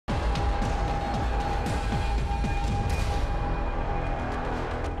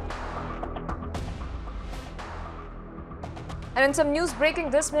And in some news breaking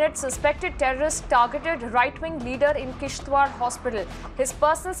this minute, suspected terrorist targeted right-wing leader in Kishtwar hospital. His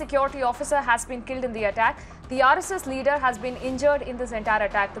personal security officer has been killed in the attack. The RSS leader has been injured in this entire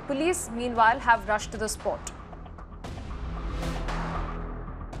attack. The police, meanwhile, have rushed to the spot.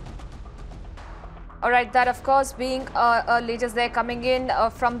 All right, that of course being latest there coming in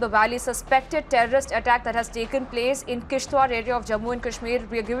from the valley, suspected terrorist attack that has taken place in Kishtwar area of Jammu and Kashmir.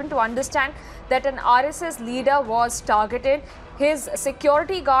 We are given to understand that an RSS leader was targeted. His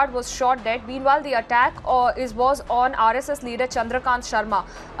security guard was shot dead. Meanwhile, the attack was on RSS leader Chanderkant Sharma.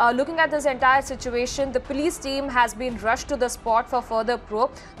 Looking at this entire situation, the police team has been rushed to the spot for further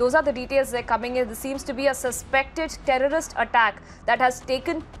probe. Those are the details that are coming in. This seems to be a suspected terrorist attack that has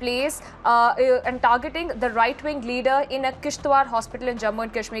taken place and targeting the right-wing leader in a Kishtwar hospital in Jammu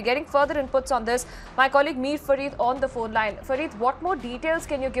and Kashmir. Getting further inputs on this, my colleague Mir Farid on the phone line. Farid, what more details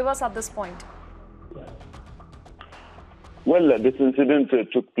can you give us at this point? Well, this incident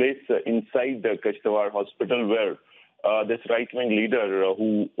took place inside the Kishtwar hospital where this right-wing leader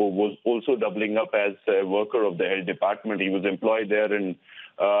who was also doubling up as a worker of the health department, he was employed there and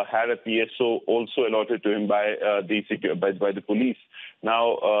had a PSO also allotted to him by the police.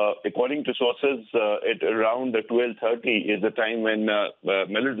 Now, according to sources, at around 12:30 is the time when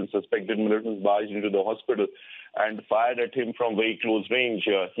suspected militants barged into the hospital and fired at him from very close range.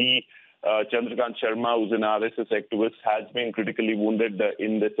 Chanderkant Sharma, who's an RSS activist, has been critically wounded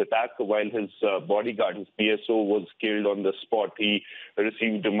in this attack, while his bodyguard, his PSO, was killed on the spot. He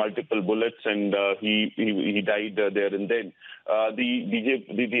received multiple bullets and he died there and then.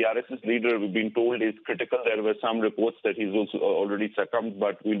 The RSS leader, we've been told, is critical. There were some reports that he's also already succumbed,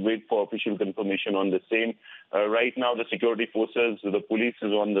 but we'll wait for official confirmation on the same. Right now, the security forces, the police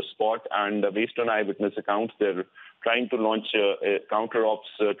is on the spot, and based on eyewitness accounts, they're trying to launch counter-ops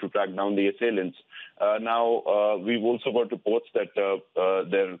to track down the assailants. Now, we've also got reports that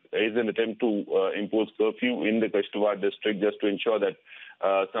there is an attempt to impose curfew in the Kishtwar district just to ensure that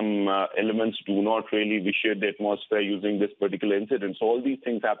some elements do not really vitiate the atmosphere using this particular incident. So all these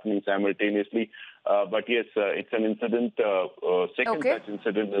things happening simultaneously. But yes, it's an incident, second such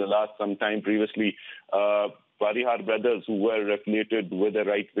incident in the last some time previously. Parihar brothers who were affiliated with a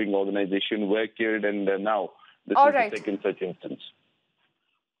right-wing organization were killed, and now this is the second such instance.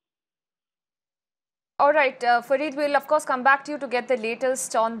 All right, Farid, we'll of course come back to you to get the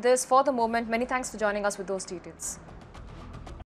latest on this. For the moment, many thanks for joining us with those details.